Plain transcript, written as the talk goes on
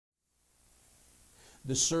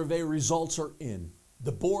The survey results are in.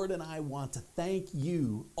 The board and I want to thank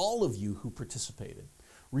you, all of you who participated.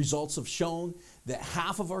 Results have shown that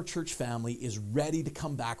half of our church family is ready to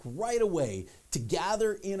come back right away to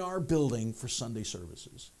gather in our building for Sunday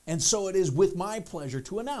services. And so it is with my pleasure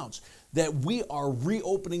to announce that we are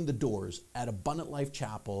reopening the doors at Abundant Life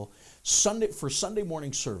Chapel for Sunday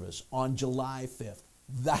morning service on July 5th.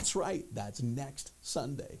 That's right, that's next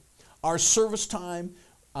Sunday. Our service time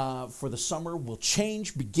for the summer will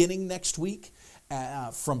change beginning next week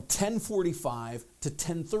from 10:45 to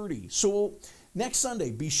 10:30. So next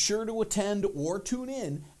Sunday, be sure to attend or tune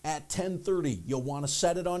in at 10:30. You'll want to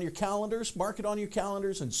set it on your calendars, mark it on your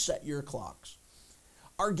calendars, and set your clocks.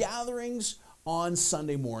 Our gatherings on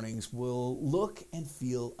Sunday mornings will look and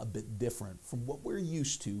feel a bit different from what we're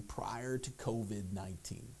used to prior to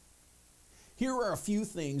COVID-19. Here are a few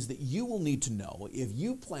things that you will need to know if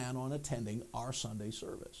you plan on attending our Sunday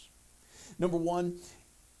service. Number one,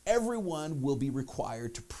 everyone will be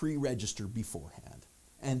required to pre-register beforehand.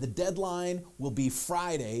 And the deadline will be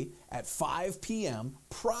Friday at 5 p.m.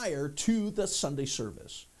 prior to the Sunday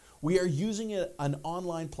service. We are using an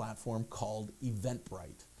online platform called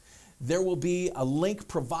Eventbrite. There will be a link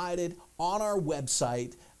provided on our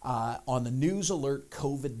website on the News Alert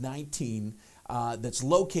COVID-19 that's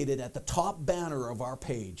located at the top banner of our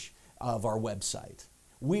page of our website.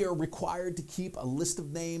 We are required to keep a list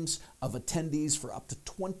of names of attendees for up to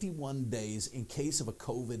 21 days in case of a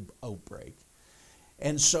COVID outbreak.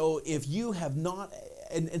 And so if you have not,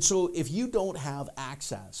 so if you don't have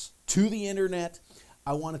access to the internet,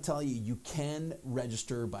 I want to tell you, you can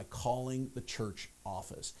register by calling the church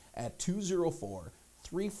office at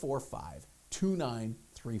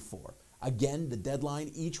 204-345-2934. Again, the deadline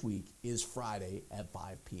each week is Friday at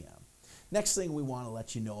 5 p.m. Next thing we want to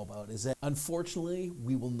let you know about is that unfortunately,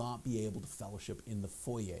 we will not be able to fellowship in the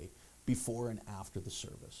foyer before and after the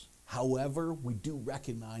service. However, we do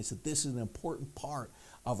recognize that this is an important part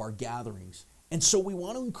of our gatherings, and so we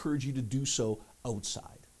want to encourage you to do so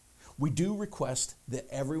outside. We do request that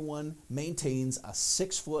everyone maintains a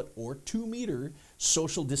 6-foot or 2-meter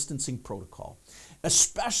social distancing protocol,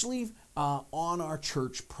 especially on our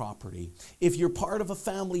church property. If you're part of a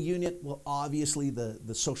family unit, well, obviously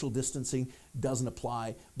the social distancing doesn't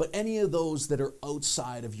apply, but any of those that are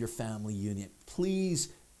outside of your family unit, please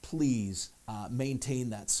maintain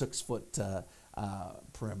that 6-foot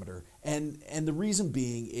perimeter. And the reason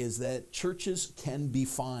being is that churches can be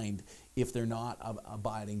fined if they're not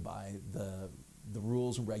abiding by the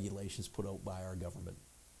rules and regulations put out by our government.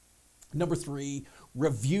 Number 3,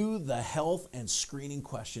 review the health and screening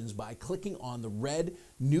questions by clicking on the red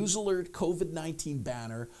News Alert COVID-19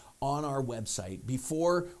 banner on our website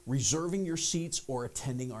before reserving your seats or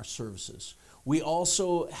attending our services. We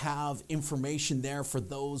also have information there for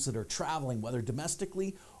those that are traveling, whether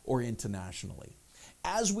domestically or internationally.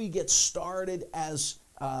 As we get started as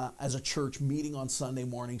a church meeting on Sunday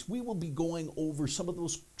mornings, we will be going over some of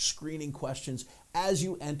those screening questions as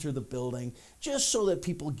you enter the building, just so that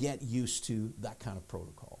people get used to that kind of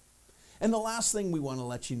protocol. And the last thing we want to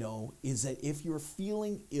let you know is that if you're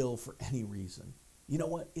feeling ill for any reason, you know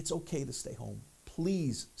what? It's okay to stay home.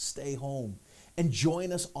 Please stay home and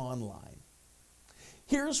join us online.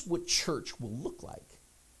 Here's what church will look like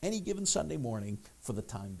any given Sunday morning for the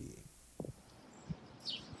time being.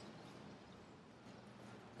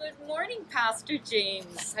 Good morning, Pastor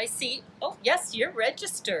James. I see, oh yes, you're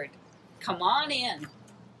registered. Come on in.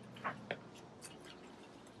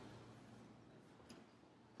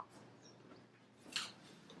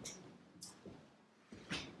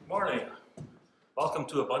 Good morning. Welcome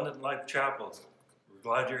to Abundant Life Chapel. We're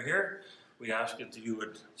glad you're here. We ask that you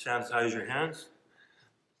would sanitize your hands.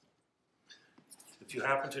 If you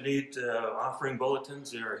happen to need offering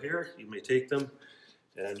bulletins, they are here. You may take them.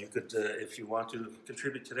 And you could, if you want to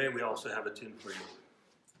contribute today, we also have a tin for you.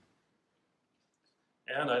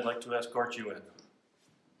 And I'd like to escort you in.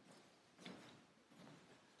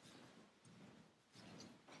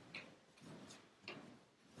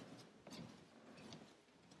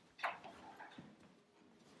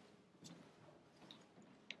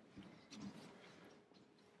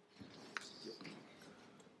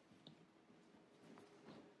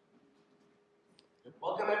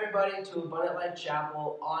 Welcome everybody to Abundant Life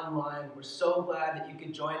Chapel online. We're so glad that you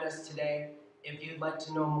could join us today. If you'd like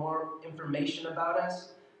to know more information about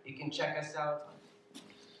us, you can check us out.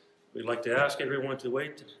 We'd like to ask everyone to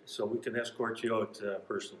wait so we can escort you out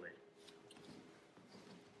personally.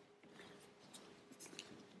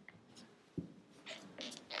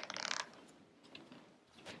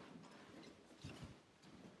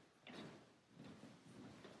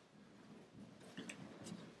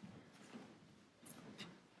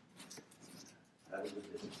 Have a good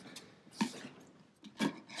day.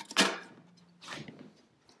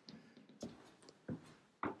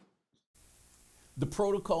 The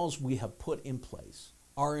protocols we have put in place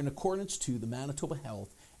are in accordance to the Manitoba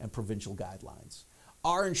Health and provincial guidelines.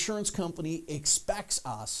 Our insurance company expects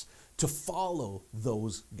us to follow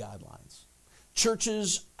those guidelines.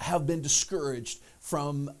 Churches have been discouraged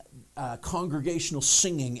from congregational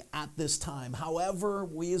singing at this time. However,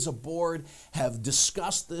 we as a board have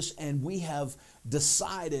discussed this and we have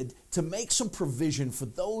decided to make some provision for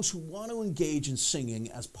those who want to engage in singing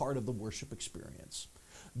as part of the worship experience.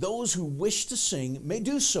 Those who wish to sing may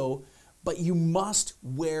do so, but you must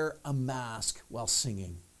wear a mask while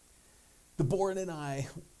singing. The board and I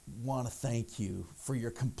want to thank you for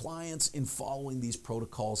your compliance in following these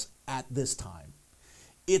protocols at this time.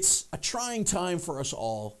 It's a trying time for us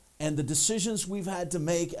all, and the decisions we've had to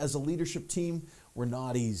make as a leadership team were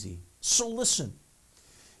not easy. So listen,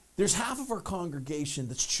 there's half of our congregation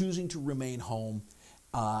that's choosing to remain home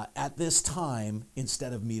at this time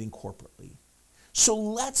instead of meeting corporately. So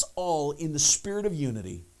let's all, in the spirit of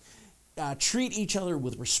unity, treat each other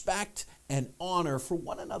with respect and honor for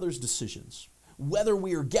one another's decisions. Whether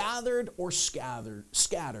we are gathered or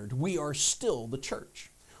scattered, we are still the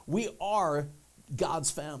church. We are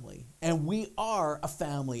God's family, and we are a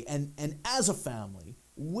family, and as a family,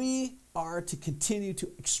 we are to continue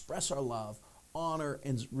to express our love, honor,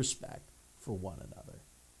 and respect for one another.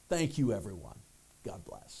 Thank you, everyone. God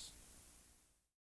bless.